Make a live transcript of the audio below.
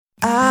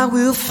I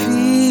will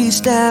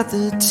feast at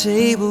the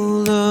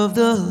table of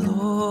the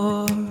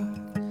Lord.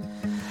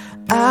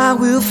 I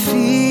will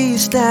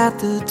feast at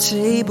the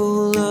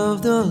table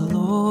of the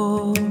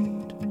Lord.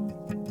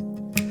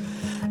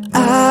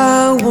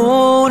 I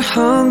won't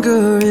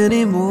hunger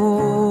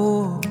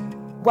anymore.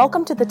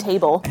 Welcome to The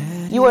Table.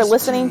 You are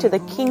listening to the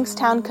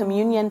Kingstown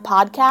Communion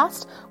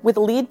podcast with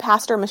lead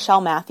pastor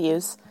Michelle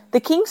Matthews. The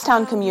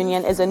Kingstown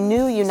Communion is a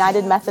new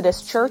United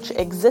Methodist church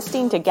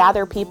existing to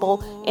gather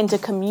people into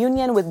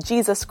communion with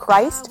Jesus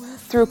Christ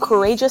through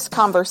courageous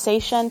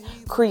conversation,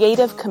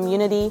 creative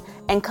community,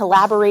 and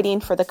collaborating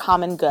for the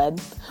common good.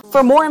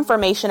 For more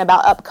information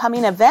about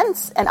upcoming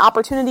events and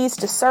opportunities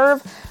to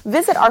serve,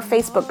 visit our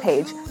Facebook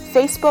page,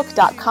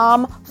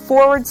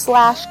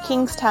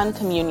 facebook.com/Kingstown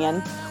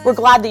Communion. We're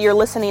glad that you're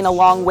listening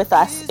along with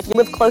us. If you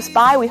live close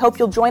by, we hope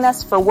you'll join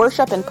us for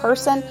worship in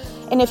person.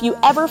 And if you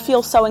ever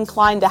feel so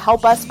inclined to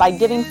help us by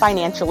giving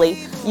financially,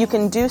 you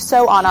can do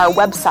so on our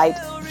website,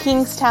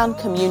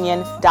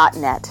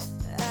 kingstowncommunion.net.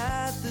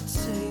 At the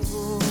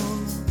table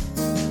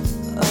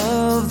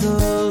of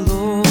the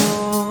Lord,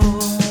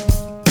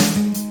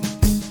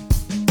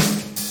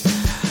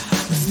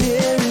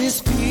 there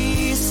is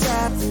peace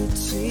at the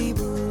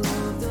table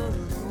of the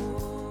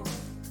Lord.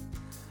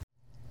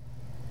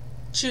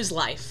 Choose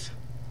life.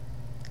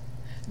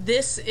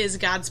 This is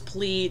God's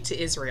plea to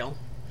Israel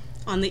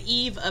on the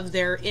eve of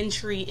their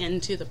entry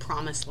into the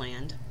promised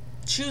land.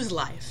 Choose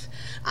life.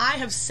 I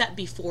have set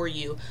before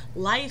you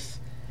life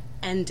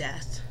and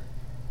death.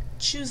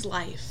 Choose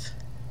life.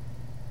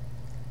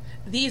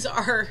 These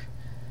are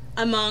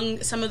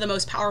among some of the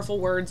most powerful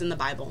words in the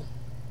Bible.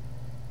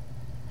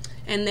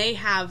 And they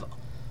have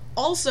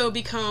also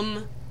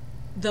become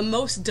the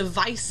most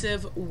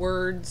divisive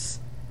words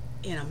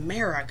in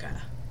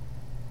America.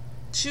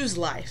 Choose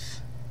life.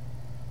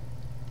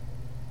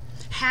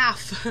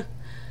 Half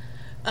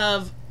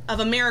of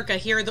America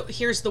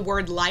hears the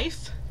word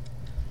life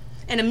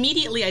and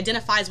immediately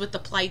identifies with the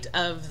plight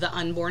of the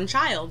unborn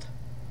child.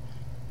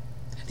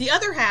 The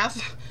other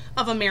half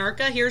of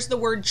America hears the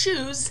word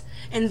choose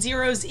and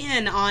zeroes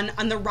in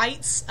on the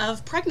rights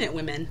of pregnant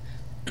women.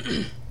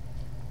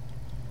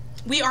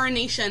 We are a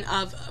nation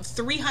of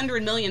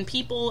 300 million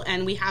people,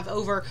 and we have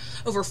over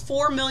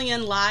 4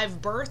 million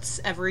live births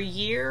every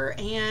year,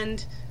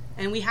 and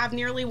we have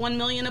nearly 1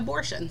 million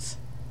abortions.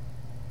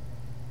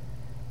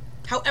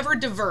 However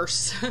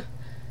diverse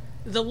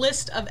the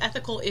list of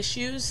ethical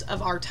issues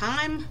of our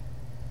time,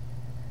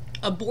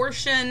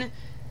 abortion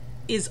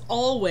is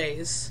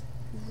always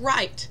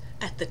right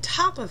at the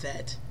top of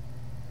it.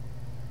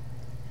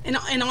 And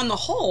on the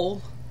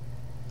whole,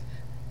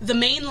 the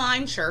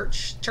mainline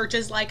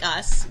churches like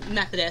us,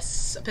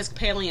 Methodists,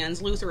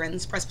 Episcopalians,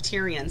 Lutherans,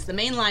 Presbyterians, the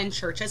mainline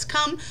church has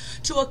come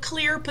to a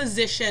clear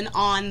position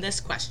on this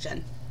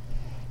question.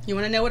 You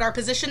want to know what our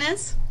position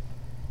is?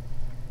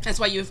 That's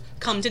why you've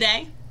come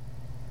today.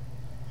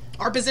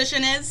 Our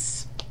position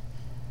is,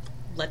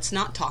 let's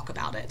not talk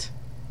about it.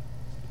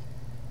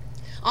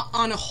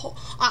 On the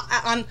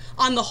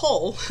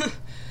whole,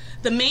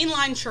 the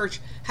mainline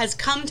church has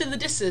come to the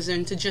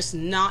decision to just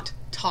not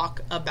talk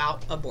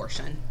about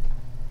abortion.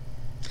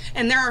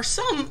 And there are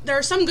some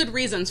good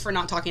reasons for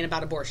not talking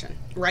about abortion,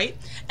 right?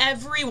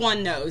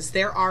 Everyone knows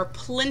there are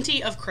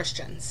plenty of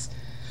Christians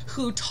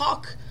who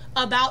talk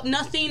about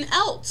nothing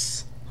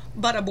else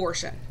but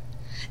abortion.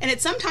 And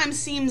it sometimes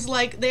seems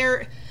like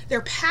their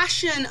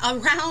passion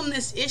around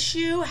this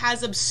issue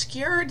has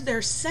obscured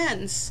their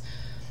sense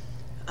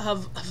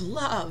of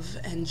love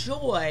and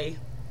joy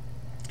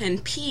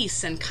and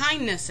peace and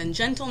kindness and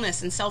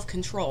gentleness and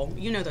self-control.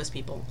 You know those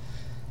people.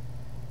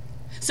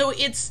 So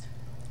it's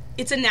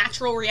a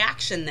natural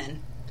reaction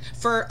then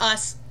for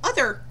us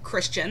other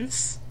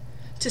Christians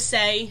to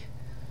say,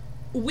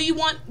 we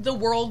want the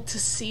world to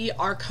see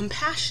our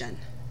compassion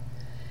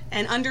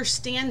and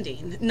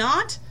understanding,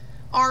 not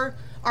our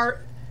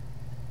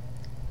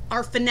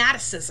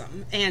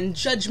fanaticism and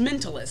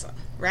judgmentalism,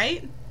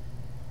 right?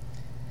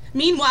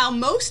 Meanwhile,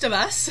 most of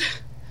us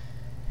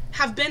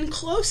have been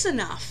close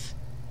enough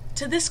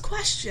to this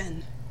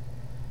question.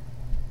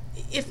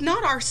 If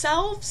not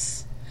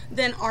ourselves,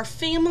 then our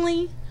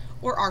family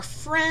or our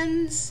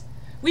friends.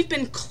 We've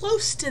been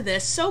close to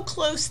this, so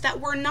close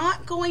that we're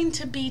not going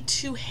to be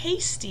too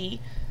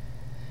hasty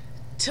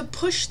to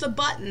push the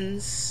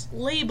buttons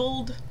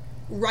labeled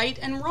right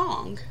and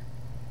wrong.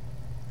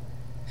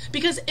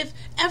 Because if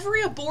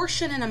every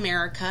abortion in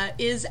America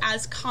is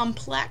as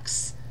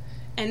complex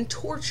and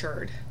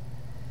tortured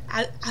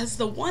as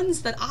the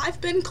ones that I've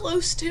been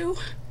close to,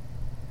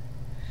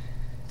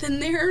 then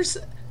there's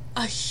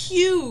a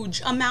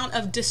huge amount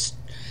of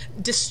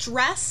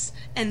distress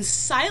and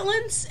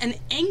silence and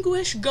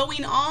anguish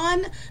going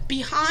on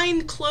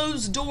behind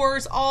closed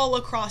doors all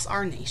across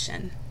our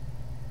nation.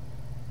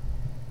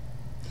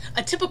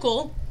 A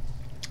typical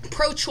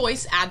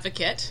pro-choice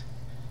advocate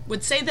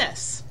would say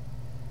this: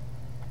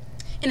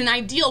 in an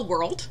ideal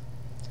world,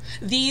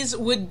 these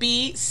would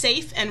be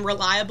safe and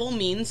reliable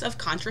means of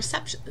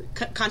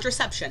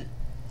contraception.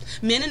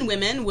 Men and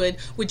women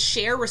would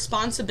share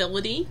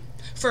responsibility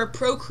for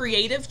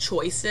procreative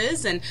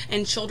choices and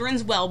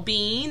children's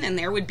well-being, and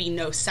there would be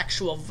no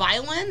sexual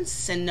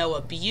violence and no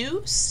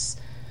abuse.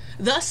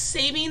 Thus,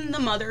 saving the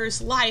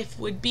mother's life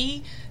would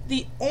be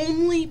the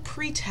only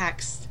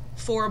pretext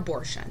for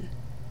abortion.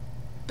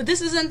 But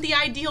this isn't the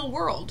ideal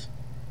world.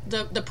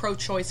 The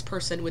pro-choice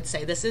person would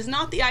say, this is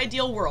not the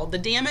ideal world. The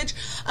damage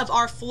of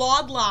our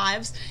flawed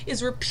lives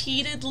is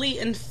repeatedly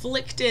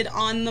inflicted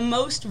on the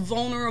most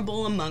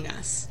vulnerable among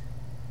us.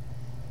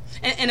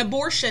 And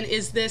abortion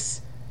is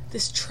this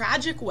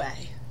tragic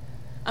way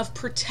of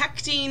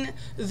protecting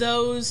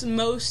those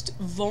most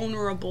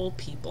vulnerable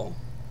people.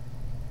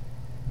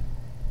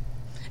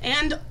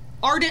 And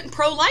ardent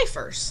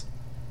pro-lifers,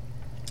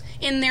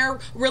 in their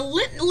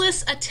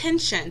relentless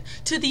attention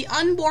to the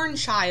unborn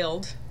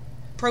child,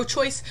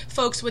 pro-choice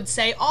folks would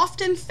say,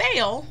 often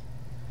fail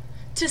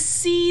to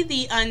see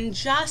the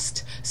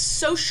unjust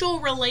social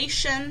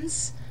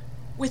relations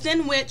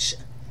within which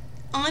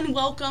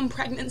unwelcome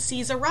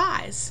pregnancies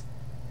arise.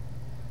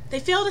 They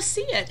fail to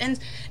see it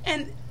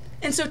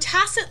and so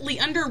tacitly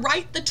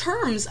underwrite the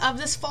terms of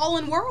this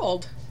fallen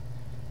world.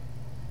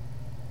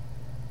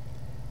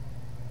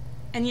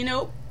 And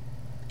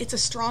it's a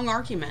strong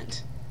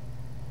argument.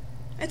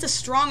 It's a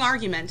strong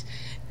argument.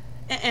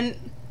 And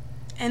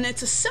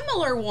it's a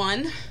similar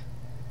one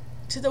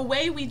to the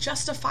way we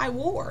justify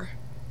war.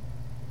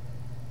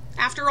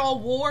 After all,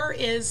 war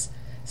is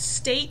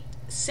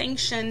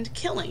state-sanctioned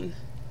killing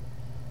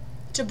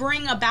to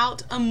bring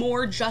about a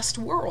more just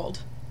world.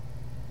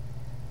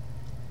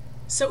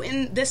 So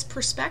in this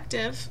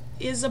perspective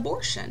is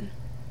abortion.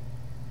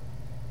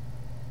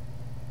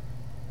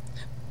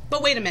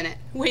 But wait a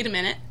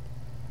minute.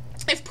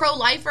 If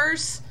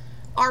pro-lifers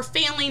are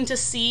failing to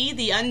see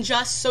the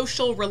unjust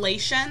social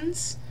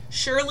relations,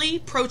 surely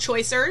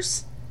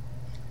pro-choicers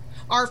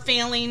are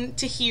failing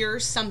to hear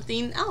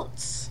something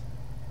else.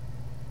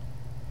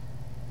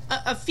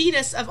 A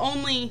fetus of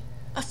only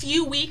a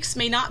few weeks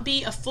may not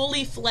be a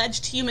fully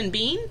fledged human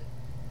being,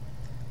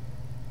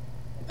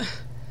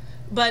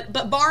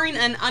 but barring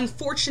an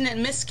unfortunate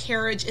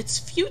miscarriage, its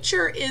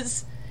future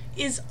is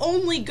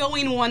only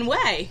going one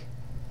way.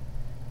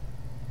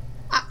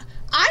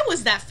 I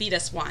was that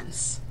fetus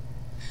once.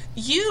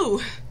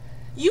 You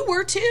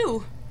were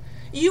too.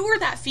 You were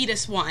that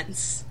fetus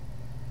once.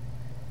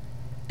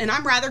 And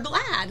I'm rather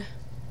glad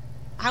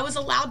I was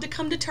allowed to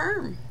come to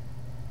term.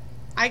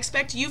 I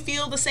expect you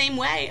feel the same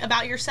way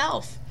about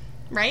yourself,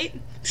 right?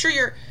 I'm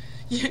sure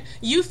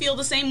you feel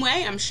the same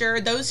way. I'm sure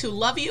those who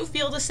love you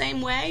feel the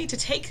same way. To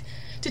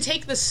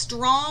take the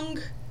strong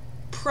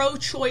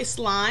pro-choice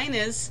line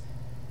is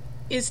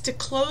to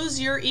close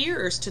your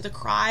ears to the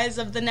cries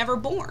of the never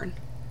born,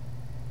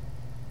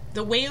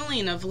 the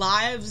wailing of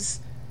lives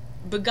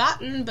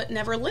begotten but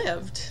never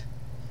lived.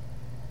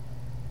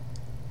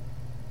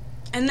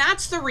 And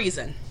that's the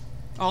reason,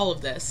 all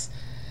of this,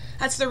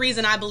 that's the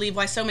reason I believe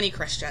why so many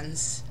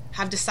Christians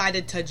have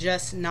decided to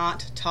just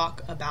not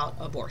talk about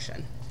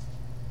abortion.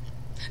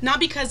 Not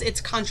because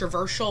it's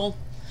controversial,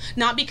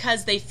 not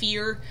because they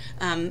fear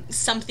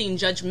something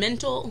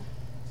judgmental,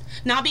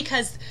 not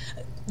because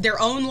their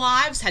own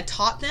lives had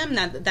taught them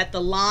that the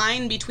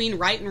line between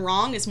right and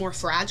wrong is more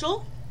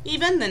fragile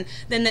even than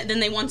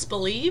they once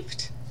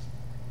believed,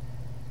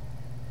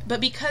 but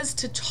because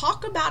to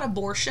talk about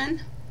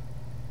abortion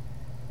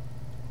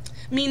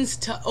means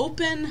to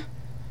open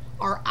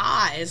our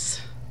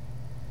eyes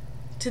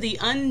to the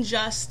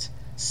unjust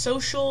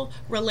social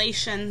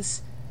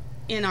relations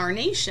in our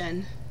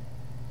nation,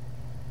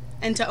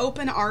 and to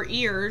open our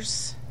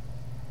ears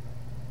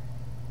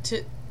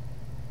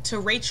to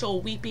Rachel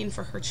weeping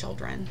for her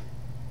children.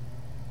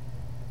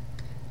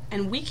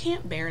 And we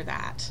can't bear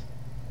that.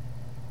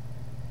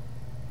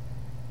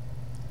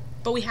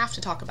 But we have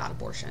to talk about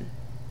abortion.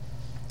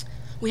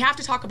 We have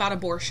to talk about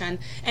abortion,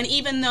 and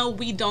even though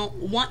we don't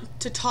want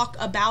to talk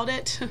about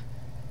it,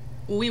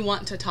 we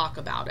want to talk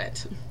about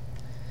it.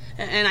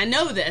 And I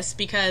know this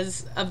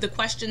because of the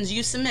questions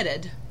you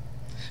submitted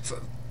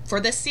for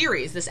this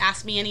series, this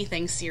Ask Me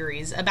Anything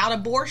series, about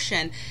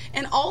abortion,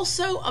 and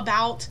also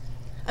about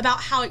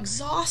how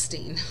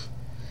exhausting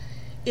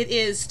it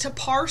is to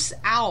parse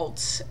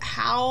out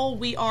how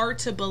we are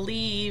to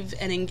believe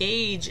and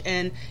engage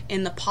in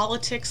the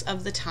politics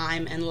of the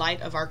time in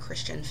light of our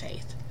Christian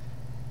faith.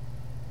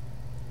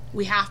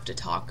 We have to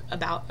talk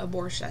about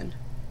abortion.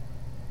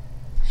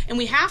 And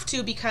we have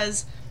to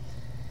because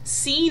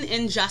seeing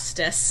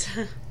injustice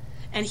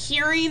and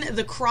hearing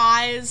the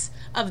cries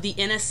of the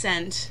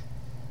innocent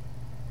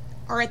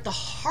are at the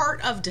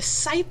heart of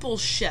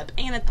discipleship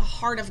and at the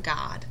heart of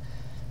God.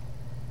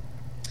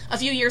 A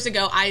few years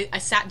ago, I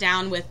sat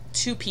down with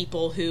two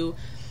people who,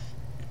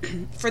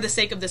 for the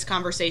sake of this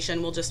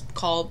conversation, we'll just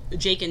call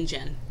Jake and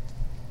Jen.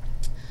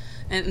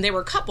 And they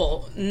were a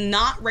couple,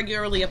 not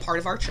regularly a part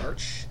of our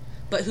church,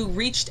 but who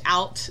reached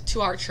out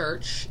to our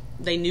church.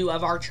 They knew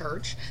of our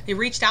church. They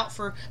reached out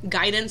for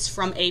guidance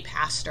from a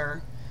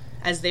pastor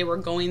as they were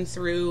going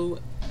through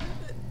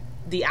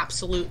the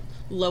absolute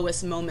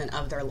lowest moment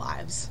of their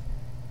lives.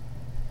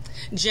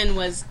 Jen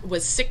was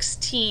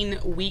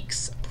 16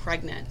 weeks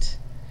pregnant.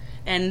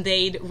 and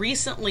they'd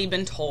recently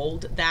been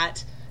told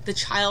that the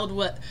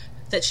child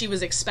that she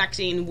was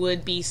expecting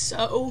would be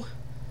so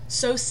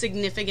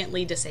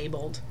significantly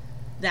disabled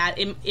that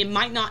it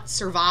might not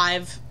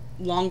survive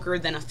longer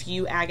than a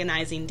few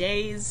agonizing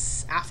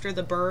days after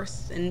the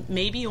birth, and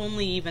maybe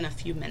only even a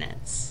few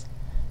minutes.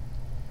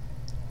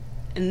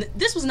 And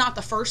this was not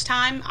the first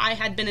time I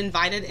had been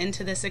invited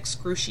into this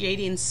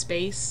excruciating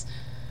space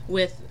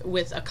with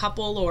a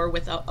couple or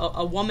with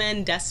a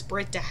woman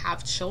desperate to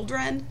have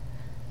children.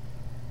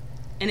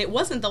 And it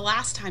wasn't the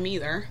last time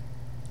either.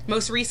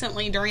 Most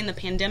recently, during the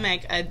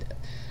pandemic,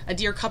 a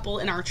dear couple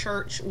in our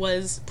church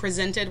was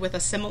presented with a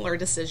similar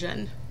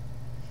decision.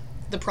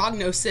 The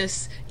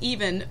prognosis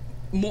even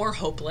more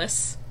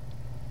hopeless,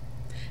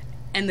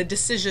 and the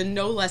decision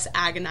no less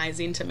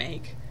agonizing to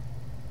make.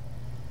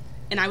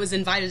 And I was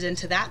invited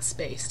into that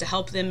space to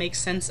help them make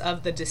sense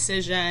of the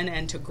decision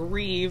and to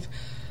grieve,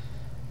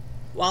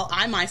 while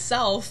I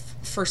myself,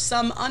 for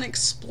some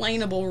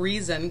unexplainable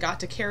reason, got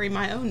to carry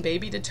my own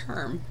baby to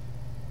term.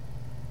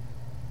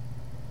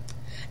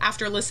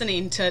 After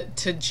listening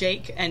to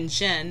Jake and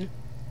Jen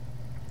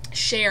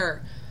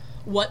share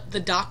what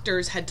the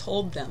doctors had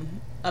told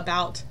them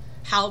about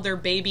how their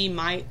baby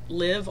might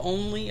live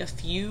only a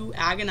few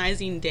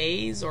agonizing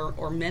days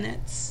or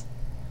minutes,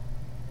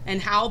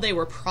 and how they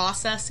were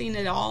processing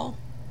it all,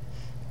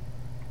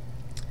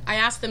 I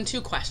asked them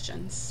two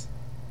questions.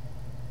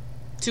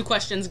 Two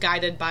questions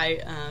guided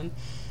by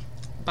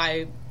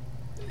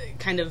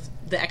kind of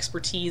the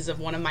expertise of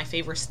one of my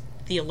favorite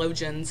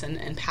theologians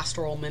and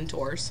pastoral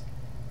mentors.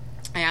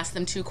 I asked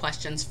them two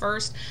questions.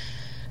 First,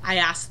 I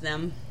asked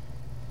them,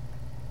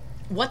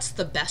 what's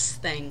the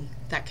best thing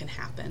that can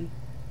happen?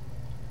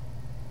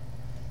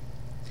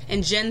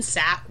 And Jen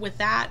sat with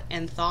that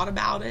and thought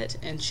about it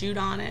and chewed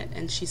on it,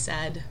 and she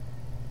said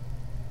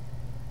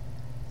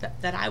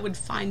that I would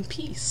find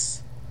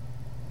peace.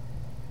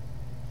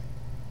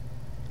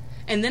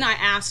 And then I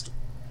asked,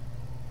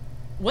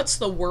 what's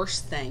the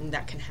worst thing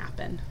that can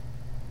happen?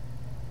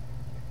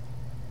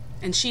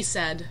 And she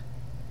said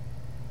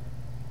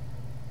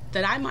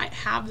that I might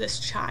have this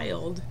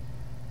child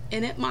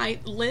and it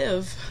might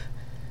live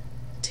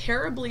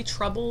terribly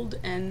troubled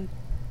and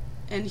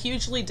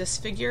hugely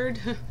disfigured,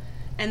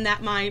 and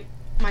that my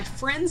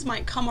friends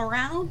might come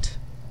around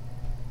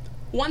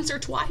once or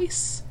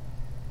twice,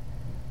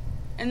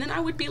 and then I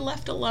would be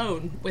left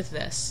alone with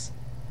this.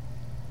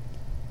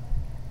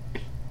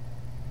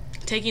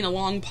 Taking a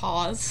long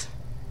pause,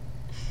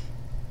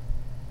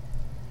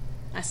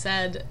 I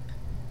said,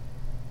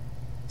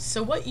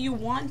 so what you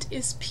want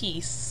is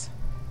peace,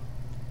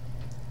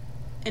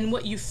 and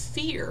what you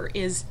fear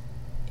is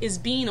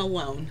being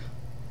alone.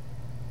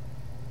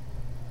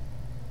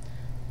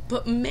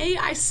 But may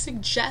I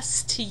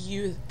suggest to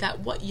you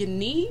that what you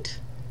need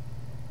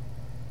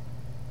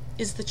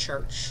is the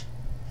church.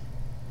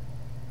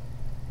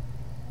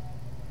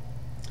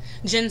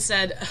 Jen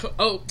said,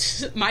 oh,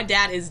 my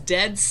dad is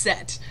dead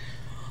set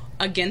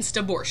against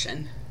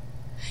abortion.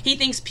 He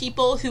thinks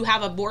people who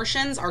have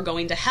abortions are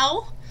going to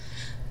hell.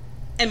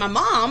 And my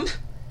mom,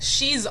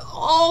 she's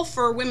all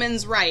for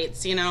women's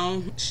rights, you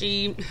know.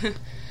 She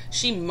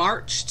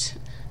marched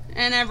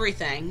and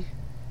everything.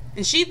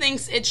 And she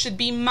thinks it should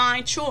be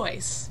my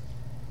choice.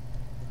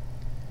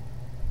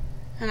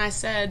 And I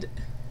said,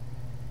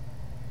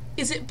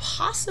 is it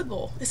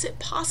possible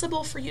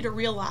for you to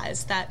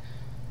realize that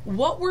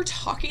what we're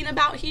talking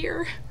about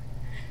here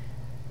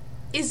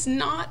is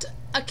not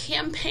a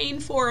campaign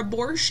for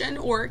abortion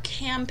or a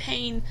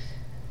campaign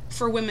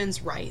for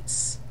women's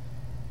rights?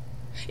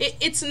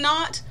 It's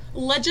not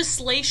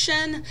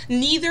legislation,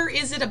 neither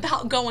is it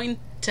about going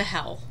to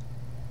hell.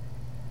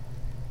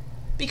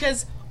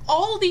 Because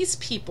all these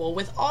people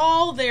with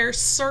all their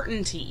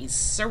certainties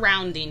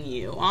surrounding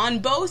you on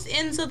both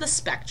ends of the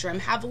spectrum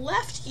have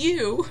left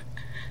you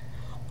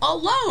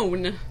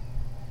alone.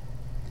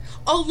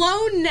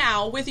 Alone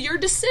now with your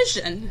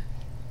decision.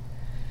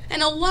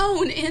 And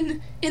alone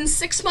in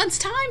 6 months'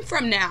 time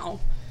from now,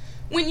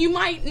 when you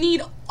might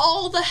need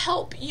all the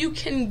help you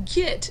can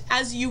get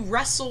as you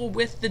wrestle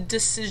with the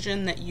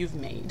decision that you've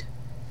made.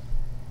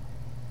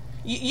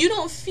 You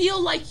don't feel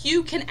like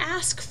you can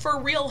ask for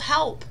real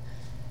help.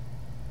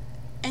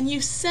 And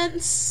you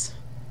sense,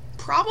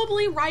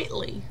 probably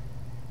rightly,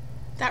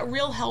 that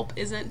real help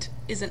isn't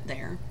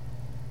there.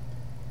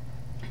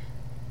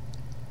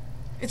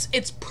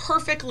 It's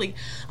perfectly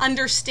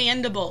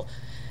understandable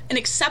and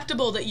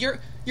acceptable that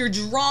you're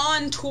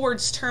drawn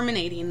towards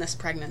terminating this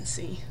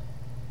pregnancy.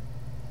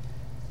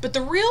 But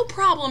the real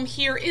problem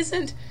here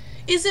isn't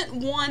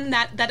one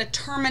that a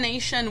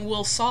termination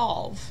will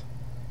solve.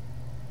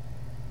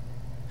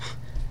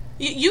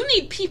 You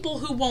need people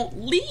who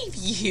won't leave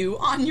you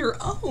on your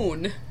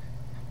own.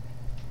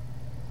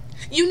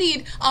 You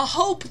need a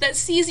hope that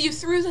sees you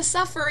through the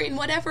suffering,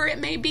 whatever it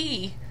may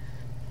be.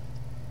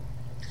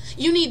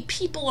 You need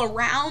people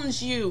around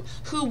you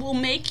who will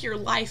make your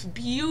life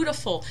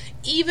beautiful,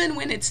 even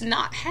when it's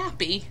not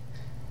happy.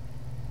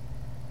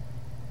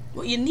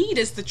 What you need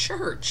is the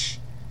church.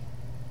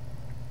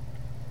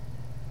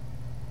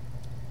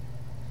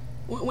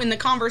 when the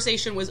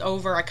conversation was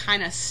over, I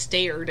kind of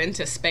stared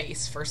into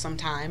space for some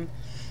time.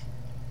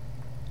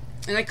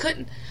 And I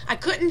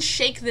couldn't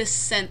shake this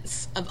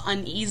sense of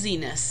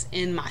uneasiness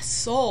in my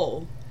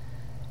soul.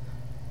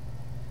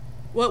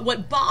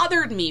 What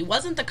bothered me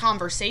wasn't the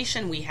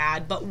conversation we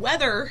had, but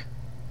whether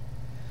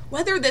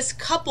this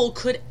couple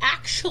could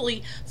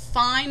actually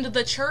find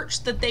the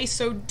church that they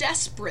so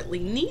desperately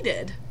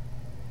needed.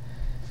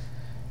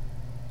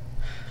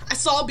 I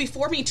saw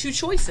before me two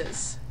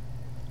choices.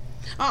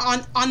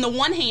 On the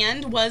one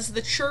hand was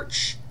the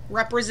church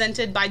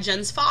represented by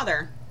Jen's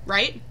father,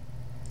 right?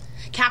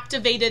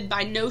 Captivated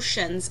by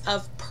notions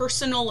of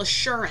personal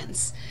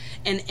assurance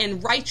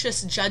and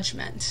righteous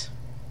judgment.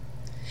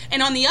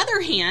 And on the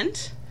other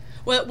hand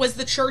was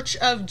the church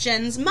of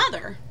Jen's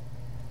mother,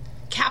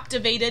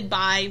 captivated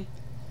by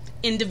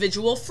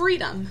individual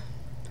freedom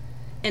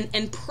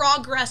and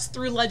progress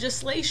through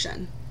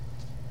legislation.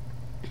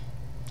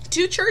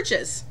 Two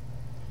churches.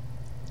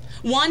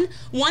 One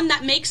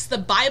that makes the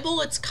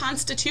Bible its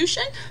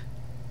constitution,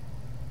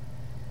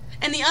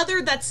 and the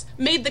other that's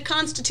made the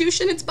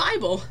Constitution its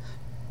Bible.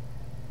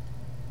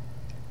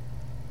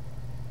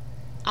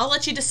 I'll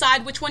let you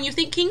decide which one you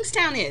think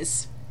Kingstown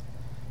is.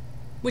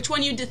 Which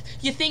one you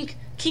think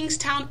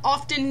Kingstown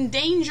often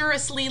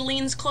dangerously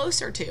leans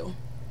closer to.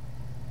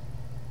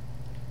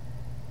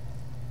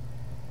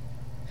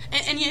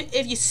 And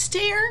if you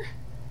stare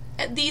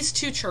at these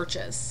two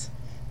churches,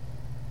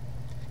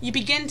 you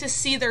begin to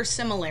see their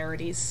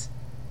similarities.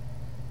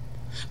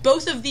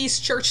 Both of these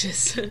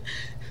churches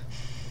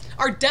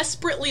are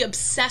desperately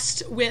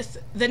obsessed with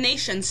the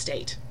nation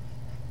state.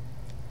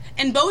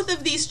 And both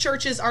of these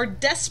churches are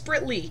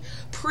desperately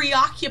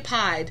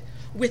preoccupied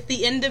with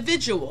the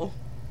individual.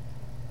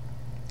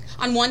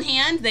 On one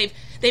hand,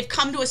 they've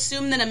come to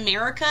assume that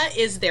America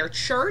is their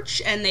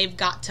church, and they've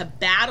got to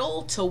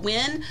battle to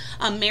win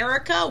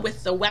America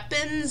with the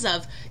weapons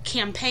of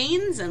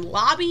campaigns and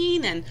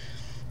lobbying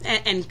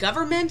and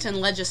government and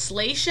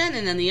legislation.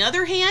 And on the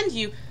other hand,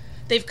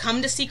 they've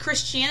come to see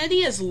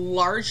Christianity as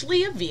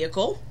largely a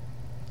vehicle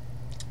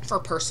for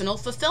personal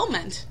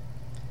fulfillment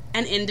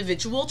and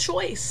individual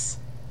choice.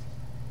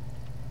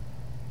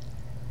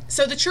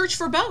 So the church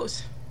for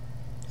both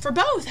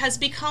has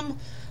become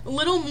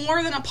little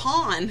more than a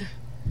pawn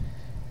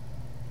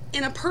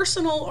in a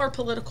personal or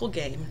political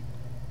game.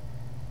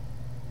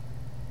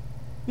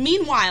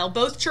 Meanwhile,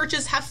 both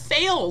churches have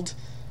failed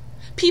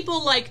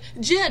people like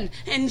Jen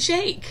and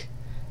Jake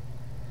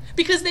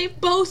because they've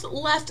both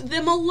left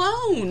them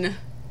alone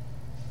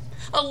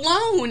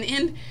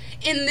in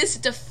this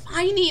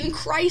defining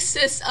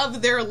crisis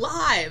of their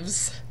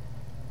lives,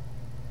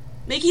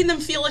 making them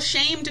feel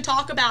ashamed to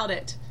talk about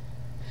it,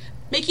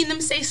 making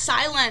them stay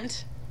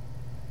silent.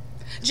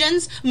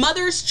 Jen's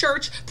mother's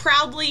church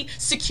proudly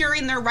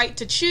securing their right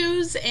to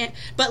choose,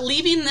 but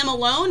leaving them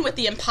alone with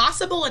the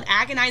impossible and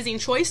agonizing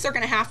choice they're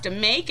going to have to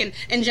make.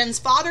 And Jen's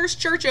father's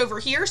church over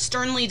here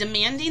sternly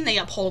demanding they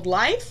uphold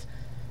life.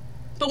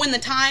 But when the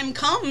time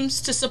comes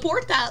to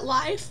support that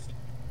life,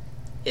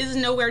 is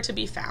nowhere to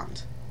be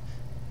found.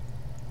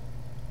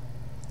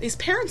 These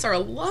parents are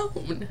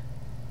alone.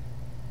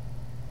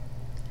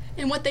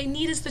 And what they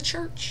need is the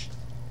church.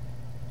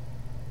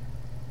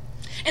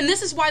 And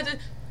this is why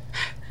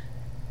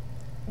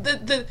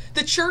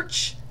the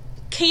church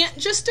can't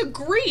just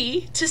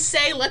agree to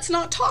say, let's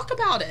not talk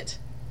about it.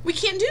 We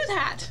can't do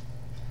that.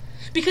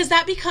 Because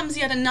that becomes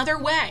yet another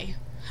way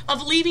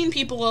of leaving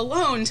people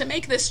alone to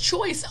make this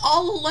choice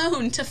all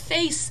alone, to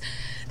face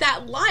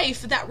that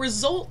life that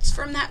results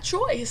from that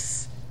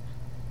choice.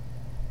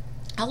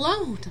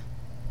 Alone.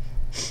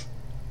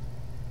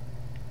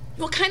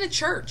 What kind of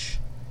church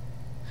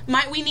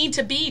might we need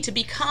to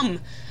become?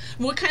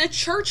 What kind of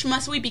church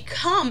must we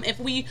become if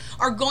we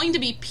are going to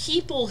be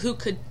people who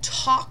could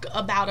talk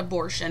about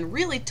abortion,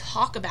 really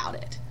talk about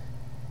it?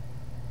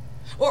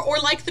 Or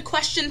like the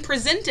question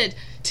presented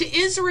to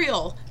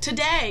Israel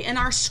today in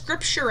our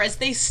scripture as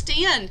they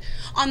stand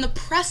on the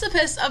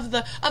precipice of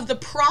the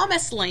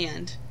promised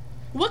land.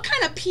 What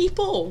kind of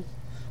people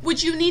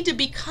would you need to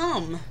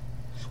become?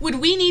 Would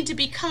we need to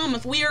become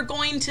if we are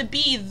going to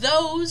be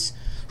those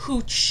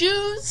who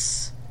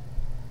choose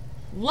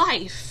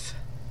life?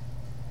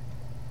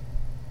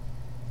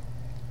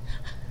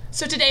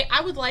 So today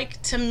I would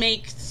like to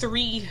make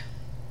 3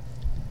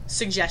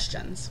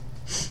 suggestions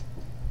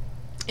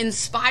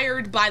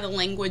inspired by the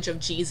language of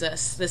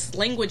Jesus, this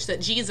language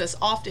that Jesus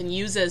often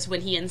uses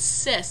when he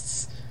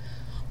insists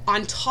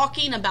on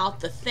talking about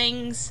the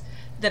things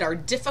that are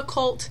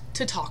difficult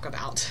to talk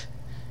about.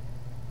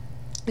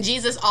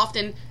 Jesus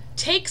often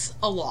takes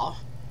a law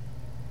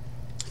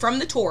from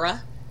the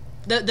Torah,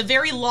 the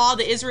very law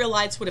the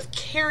Israelites would have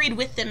carried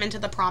with them into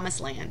the promised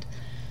land.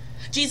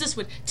 Jesus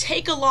would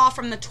take a law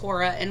from the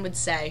Torah and would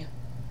say,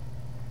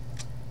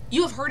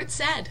 "You have heard it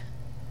said,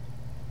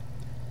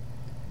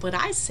 but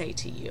I say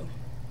to you."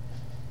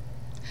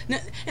 Now,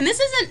 and this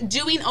isn't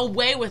doing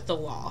away with the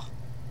law,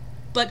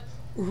 but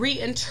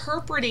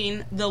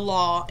reinterpreting the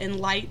law in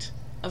light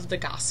of the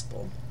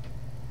gospel.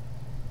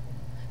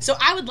 So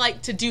I would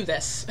like to do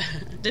this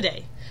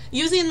today.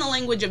 Using the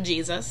language of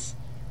Jesus,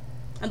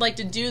 I'd like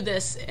to do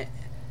this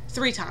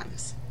 3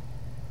 times.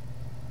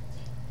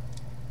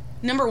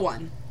 Number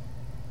 1,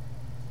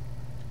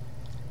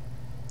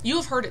 you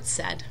have heard it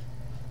said.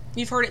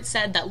 You've heard it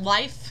said that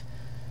life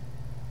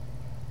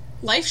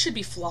should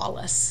be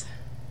flawless.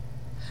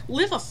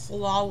 Live a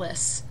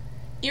flawless,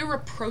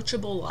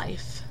 irreproachable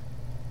life.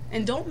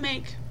 And don't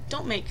make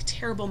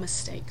terrible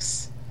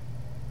mistakes.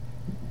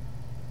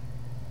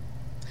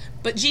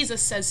 But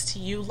Jesus says to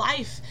you,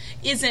 life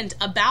isn't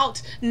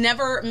about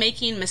never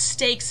making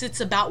mistakes. It's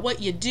about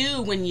what you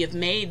do when you've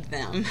made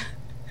them.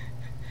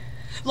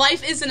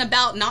 Life isn't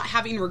about not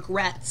having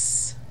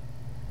regrets.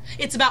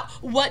 It's about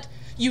what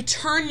you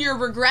turn your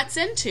regrets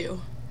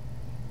into.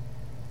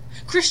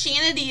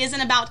 Christianity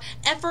isn't about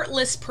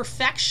effortless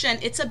perfection.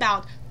 It's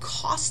about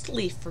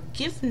costly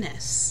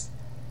forgiveness.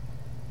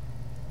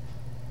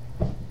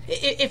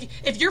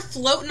 If you're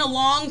floating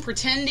along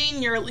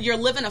pretending you're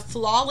living a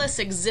flawless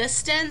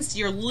existence,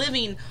 you're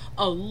living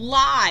a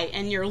lie,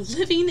 and you're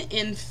living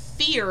in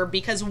fear,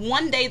 because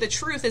one day the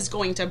truth is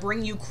going to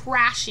bring you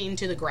crashing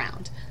to the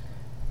ground.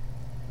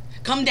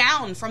 Come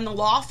down from the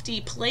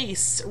lofty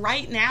place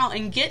right now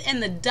and get in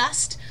the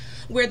dust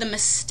where the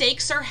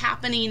mistakes are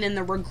happening and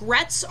the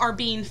regrets are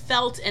being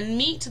felt, and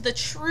meet the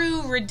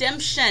true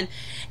redemption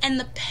and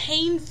the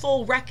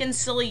painful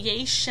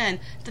reconciliation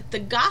that the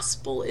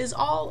gospel is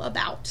all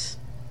about.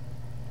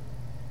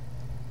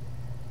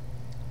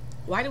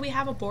 Why do we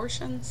have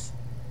abortions?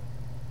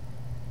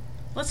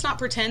 Let's not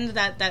pretend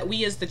that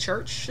we as the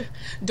church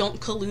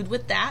don't collude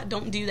with that,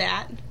 don't do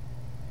that.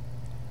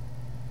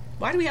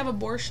 Why do we have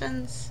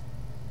abortions?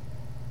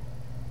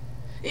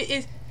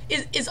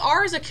 Is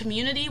ours a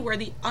community where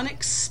the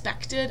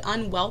unexpected,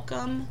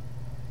 unwelcome,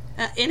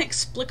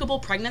 inexplicable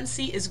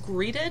pregnancy is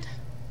greeted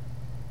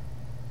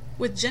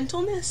with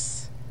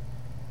gentleness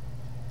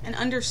and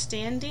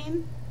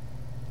understanding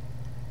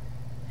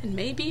and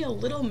maybe a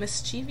little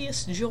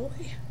mischievous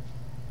joy?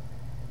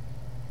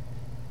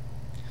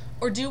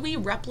 Or do we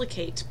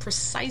replicate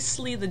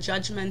precisely the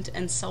judgment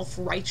and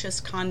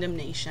self-righteous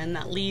condemnation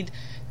that lead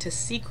to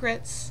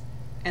secrets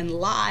and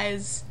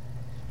lies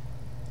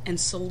and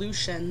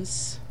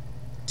solutions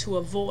to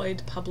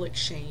avoid public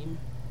shame?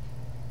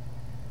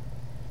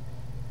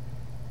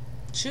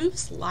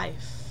 Choose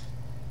life,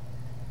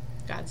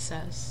 God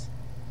says.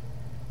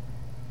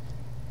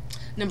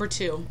 Number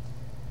 2,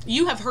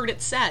 you have heard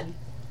it said,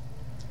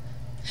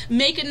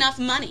 make enough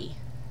money,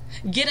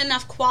 get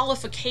enough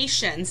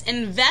qualifications,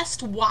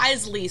 invest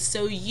wisely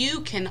so you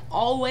can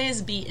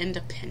always be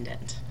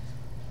independent.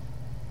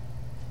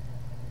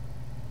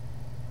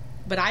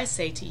 But I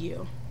say to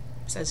you,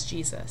 says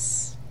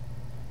Jesus,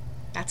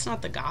 that's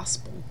not the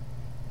gospel.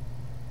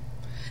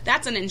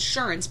 That's an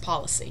insurance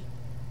policy,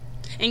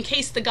 in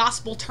case the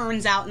gospel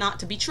turns out not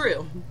to be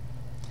true.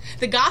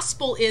 The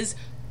gospel is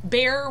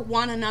bear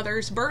one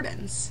another's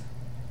burdens.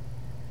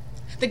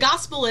 The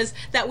gospel is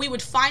that we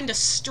would find a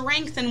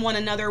strength in one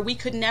another we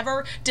could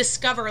never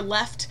discover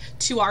left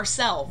to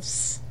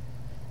ourselves.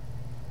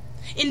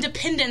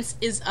 Independence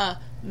is a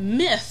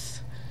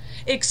myth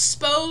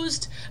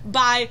exposed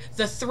by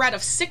the threat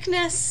of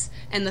sickness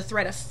and the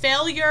threat of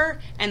failure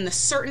and the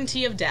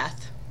certainty of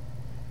death.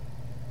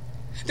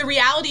 The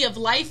reality of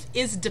life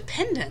is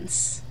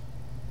dependence,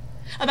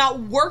 about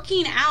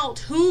working out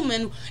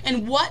whom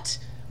and what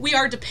we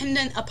are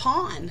dependent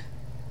upon.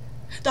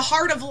 The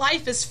heart of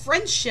life is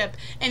friendship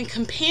and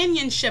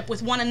companionship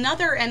with one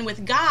another and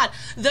with God.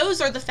 Those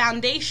are the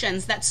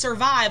foundations that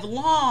survive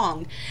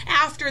long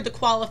after the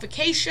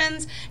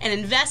qualifications and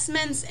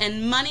investments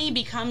and money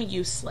become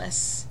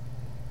useless.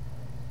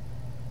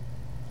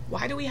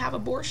 Why do we have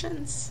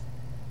abortions?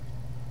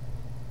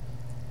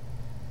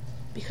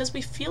 Because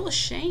we feel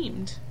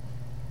ashamed.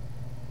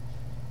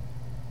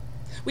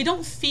 We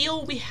don't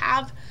feel we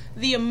have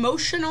the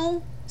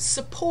emotional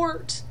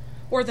support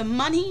or the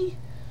money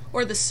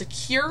or the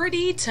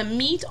security to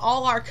meet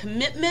all our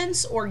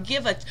commitments or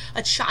give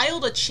a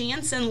child a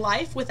chance in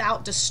life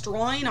without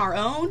destroying our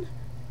own.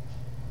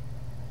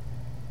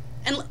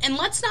 And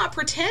let's not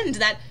pretend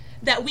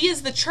that we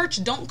as the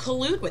church don't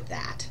collude with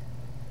that.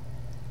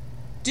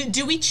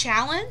 Do we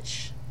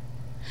challenge,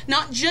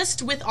 not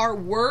just with our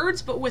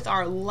words, but with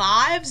our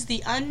lives,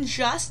 the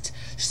unjust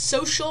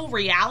social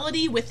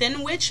reality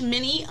within which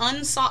many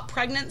unsought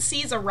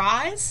pregnancies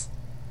arise?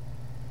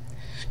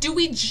 Do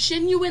we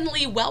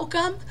genuinely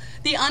welcome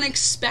the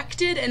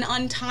unexpected and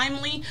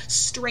untimely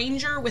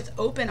stranger with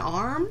open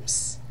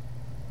arms?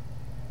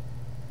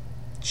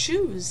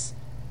 Choose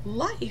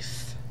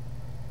life.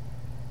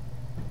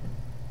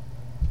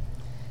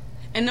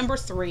 And number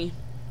 3,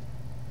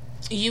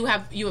 you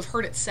have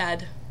heard it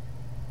said,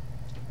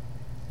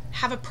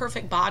 have a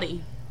perfect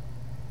body,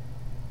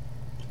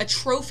 a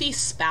trophy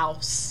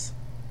spouse,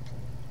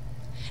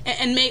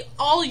 and may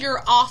all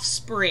your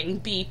offspring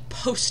be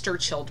poster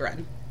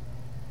children.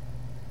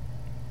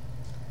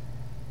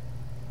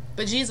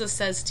 But Jesus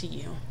says to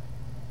you,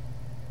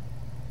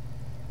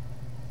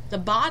 the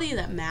body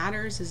that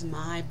matters is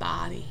my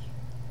body,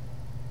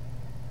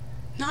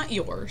 not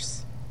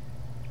yours.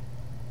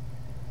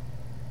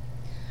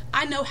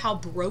 I know how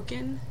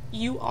broken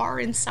you are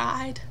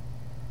inside,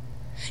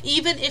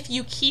 even if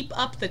you keep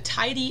up the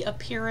tidy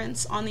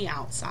appearance on the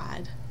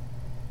outside.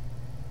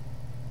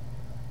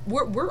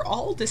 We're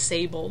all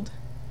disabled.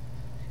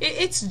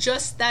 It's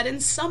just that in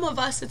some of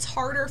us, it's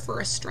harder for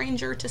a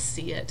stranger to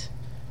see it.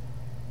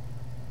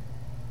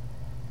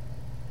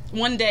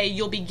 One day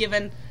you'll be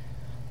given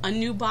a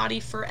new body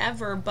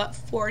forever, but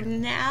for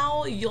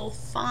now you'll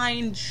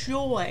find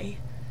joy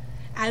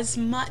as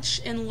much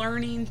in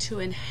learning to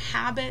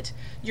inhabit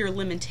your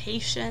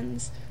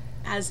limitations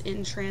as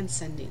in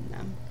transcending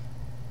them.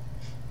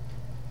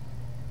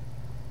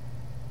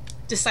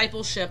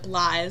 Discipleship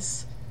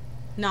lies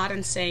not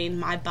in saying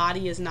my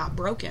body is not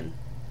broken,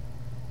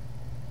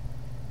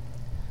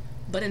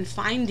 but in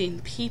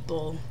finding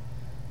people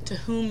to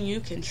whom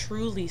you can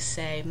truly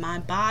say, my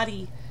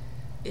body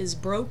is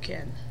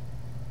broken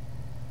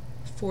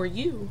for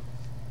you.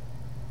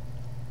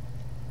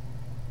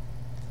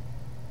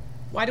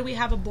 Why do we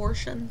have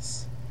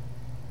abortions?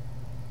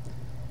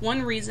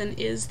 One reason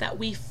is that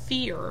we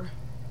fear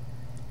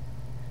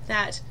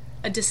that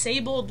a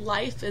disabled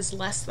life is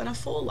less than a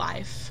full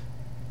life.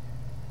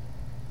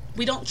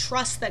 We don't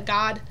trust that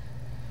God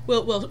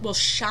will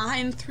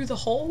shine through the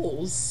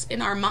holes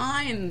in our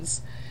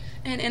minds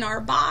and in our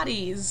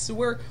bodies.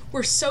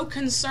 We're so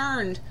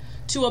concerned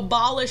to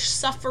abolish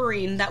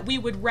suffering that we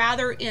would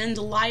rather end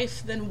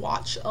life than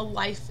watch a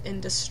life in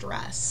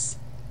distress.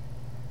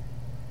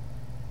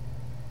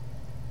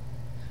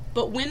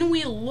 But when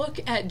we look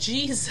at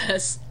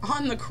Jesus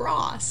on the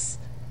cross,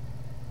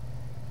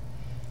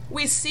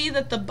 we see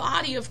that the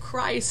body of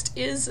Christ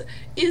is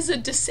a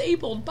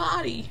disabled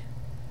body.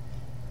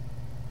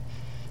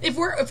 If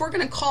we're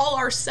going to call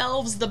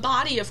ourselves the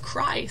body of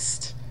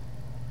Christ,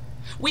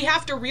 we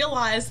have to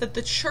realize that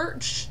the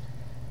church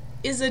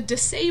is a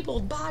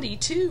disabled body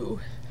too.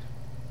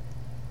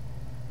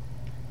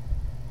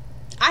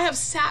 I have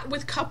sat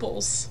with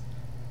couples.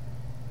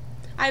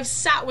 I have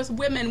sat with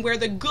women where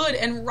the good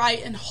and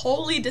right and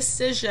holy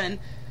decision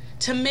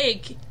to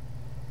make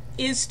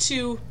is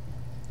to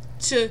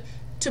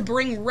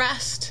bring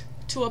rest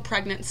to a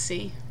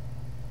pregnancy,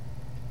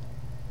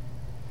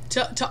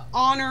 to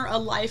honor a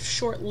life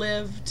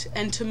short-lived,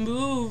 and to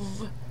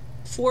move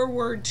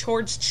forward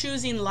towards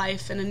choosing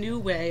life in a new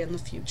way in the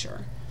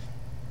future.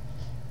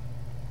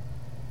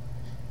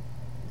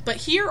 But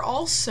here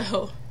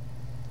also,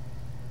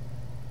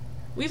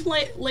 we've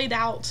laid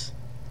out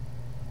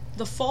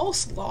the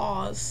false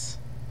laws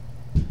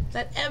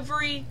that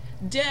every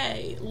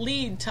day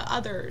lead to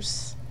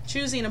others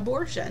choosing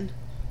abortion.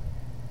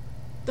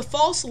 The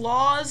false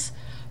laws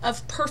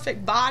of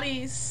perfect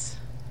bodies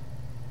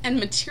and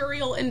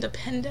material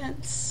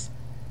independence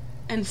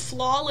and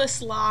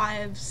flawless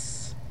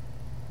lives.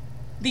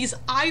 These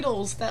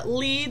idols that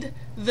lead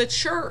the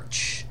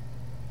church,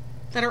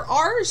 that are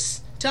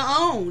ours to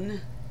own,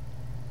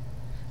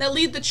 that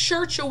lead the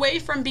church away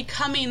from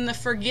becoming the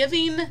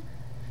forgiving,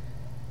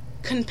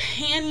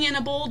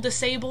 companionable,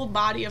 disabled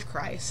body of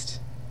Christ.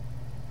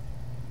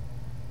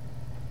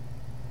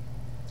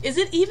 Is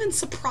it even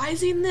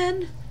surprising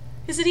then?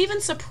 Is it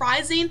even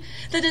surprising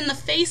that in the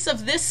face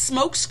of this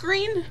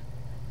smokescreen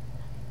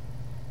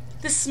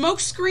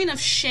of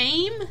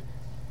shame,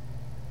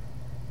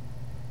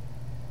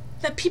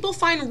 that people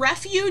find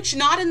refuge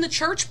not in the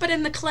church but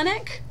in the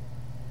clinic?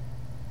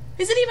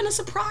 Is it even a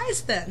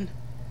surprise then?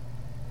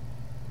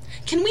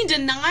 Can we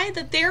deny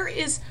that there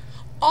is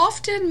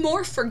often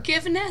more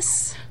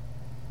forgiveness,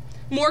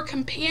 more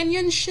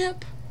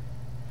companionship,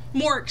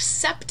 more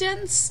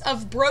acceptance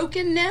of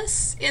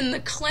brokenness in the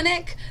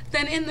clinic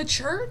than in the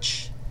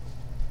church?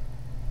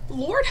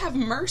 Lord, have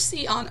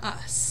mercy on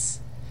us.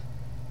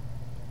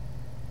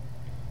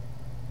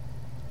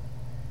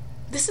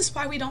 This is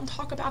why we don't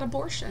talk about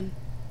abortion.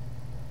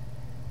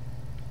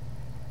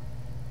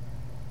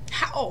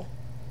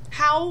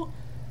 How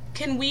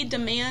can we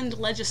demand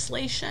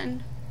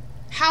legislation?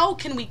 How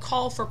can we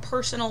call for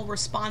personal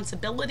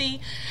responsibility?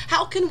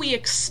 How can we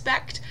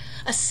expect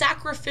a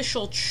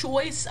sacrificial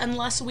choice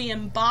unless we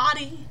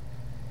embody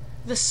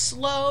the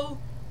slow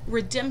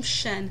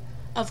redemption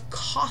of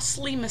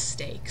costly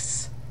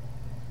mistakes?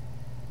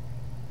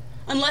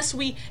 Unless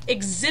we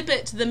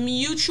exhibit the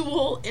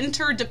mutual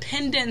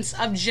interdependence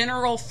of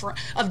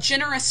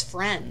generous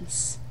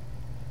friends?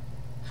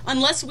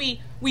 Unless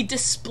we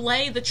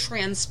display the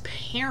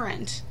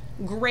transparent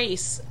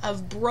grace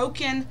of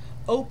broken,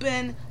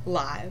 open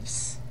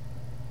lives?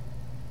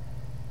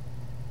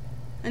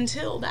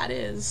 Until, that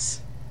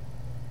is,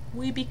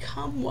 we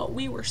become what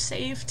we were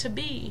saved to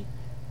be,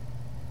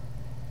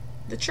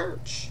 the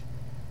church.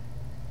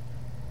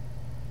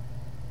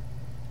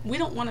 We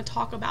don't want to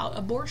talk about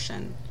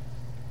abortion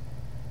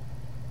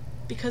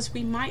because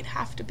we might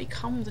have to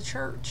become the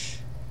church.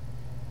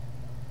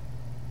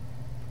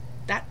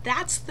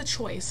 That's the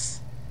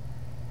choice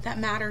that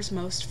matters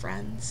most,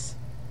 friends.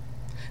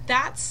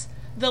 That's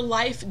the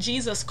life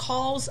Jesus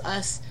calls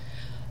us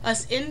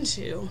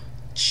into.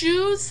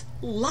 Choose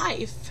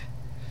life.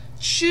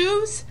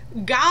 Choose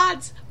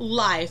God's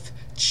life.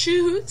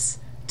 Choose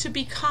to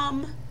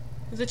become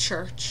the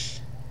church.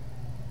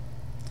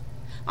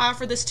 I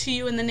offer this to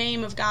you in the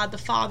name of God the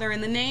Father,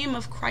 in the name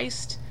of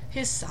Christ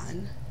his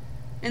Son,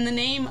 in the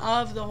name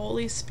of the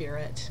Holy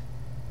Spirit.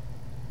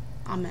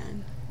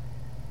 Amen.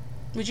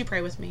 Would you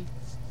pray with me?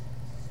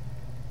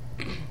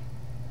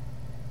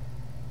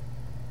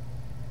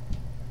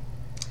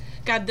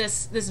 God,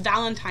 this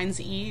Valentine's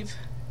Eve,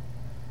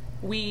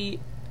 we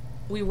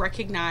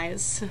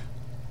recognize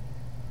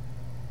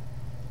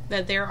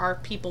that there are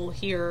people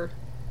here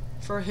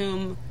for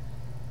whom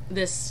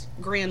this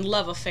grand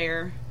love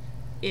affair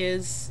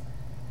is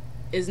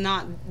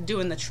not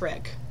doing the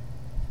trick,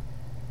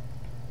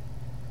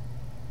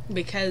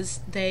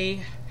 because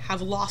they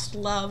have lost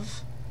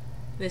love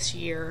this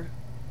year,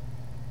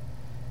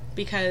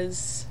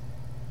 because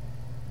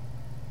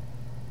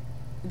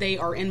they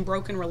are in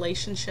broken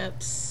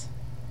relationships,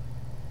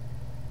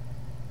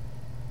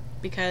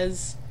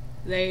 because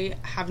they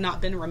have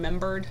not been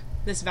remembered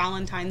this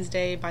Valentine's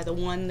Day by the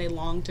one they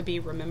long to be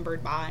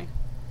remembered by.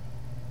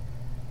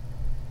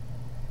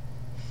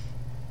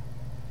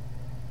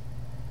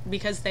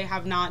 Because they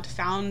have not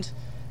found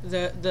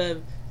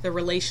the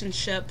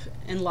relationship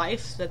in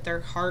life that their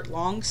heart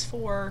longs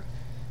for.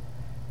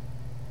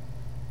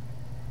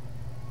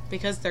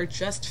 Because they're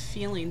just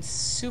feeling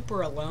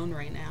super alone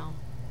right now.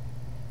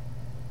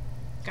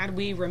 God,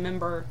 we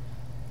remember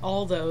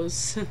all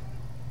those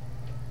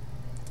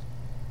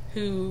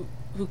who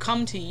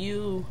come to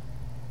you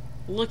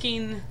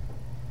looking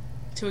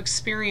to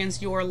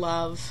experience your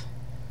love,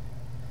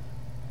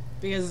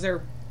 because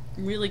they're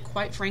really,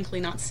 quite frankly,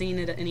 not seeing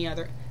it at any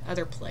other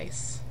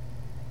place.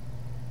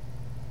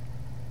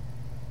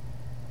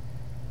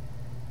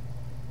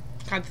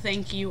 God,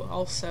 thank you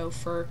also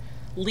for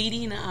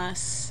leading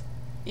us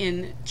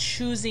in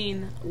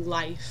choosing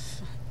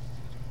life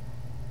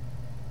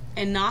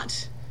and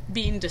not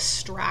being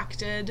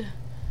distracted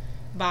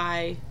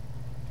by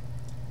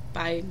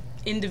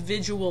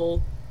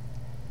individual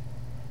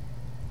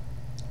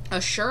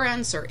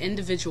assurance or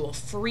individual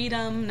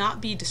freedom, not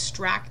be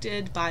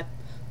distracted by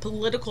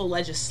political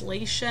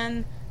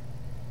legislation,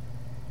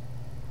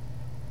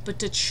 but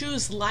to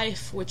choose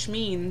life, which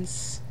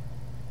means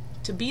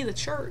to be the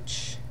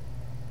church.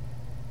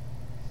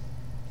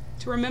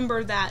 To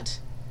remember that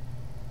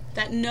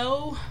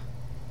no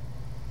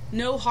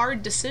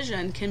hard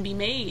decision can be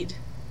made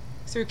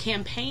through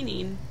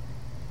campaigning.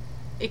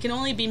 It can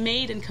only be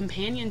made in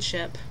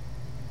companionship.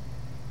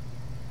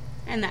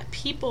 And that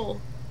people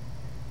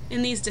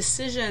in these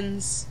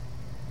decisions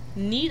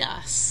need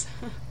us.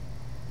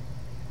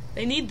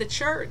 They need the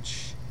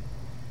church,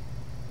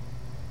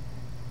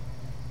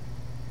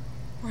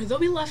 or they'll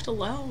be left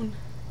alone.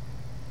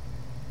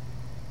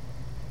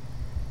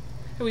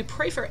 And we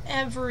pray for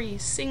every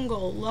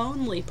single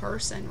lonely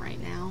person right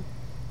now.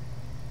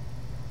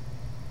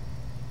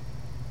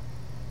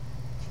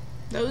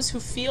 Those who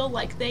feel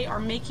like they are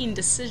making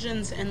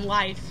decisions in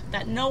life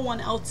that no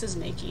one else is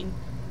making.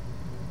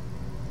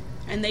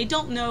 And they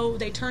don't know,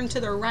 they turn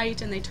to their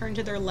right and they turn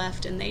to their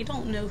left, and they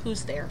don't know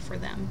who's there for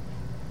them.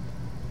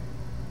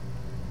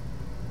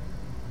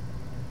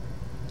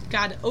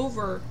 God,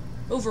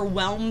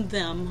 overwhelm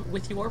them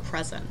with your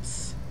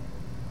presence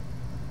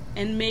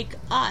and make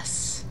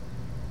us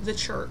the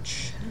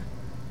church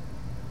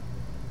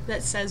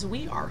that says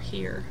we are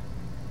here.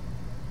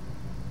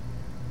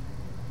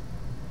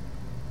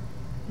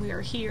 We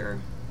are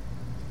here.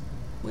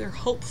 We are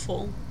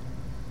hopeful.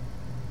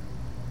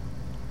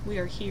 We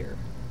are here.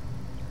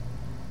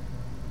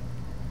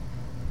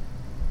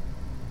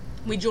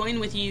 We join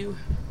with you,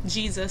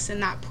 Jesus, in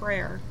that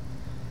prayer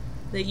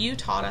that you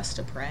taught us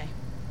to pray.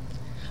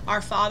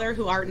 Our Father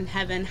who art in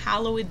heaven,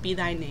 hallowed be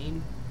thy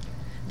name.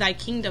 Thy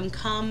kingdom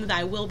come,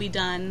 thy will be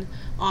done,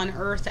 on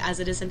earth as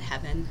it is in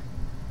heaven.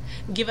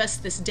 Give us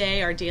this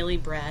day our daily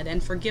bread,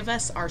 and forgive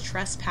us our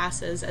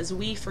trespasses as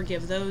we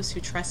forgive those who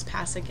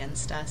trespass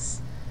against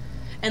us.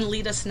 And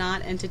lead us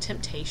not into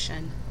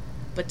temptation,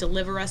 but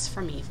deliver us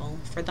from evil.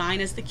 For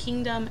thine is the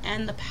kingdom,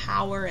 and the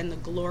power, and the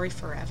glory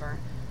forever.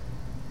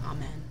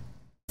 Amen.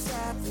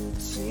 At the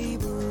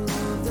table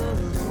of the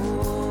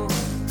Lord,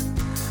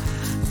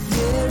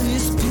 there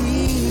is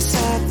peace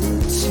at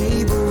the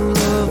table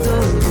of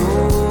the Lord.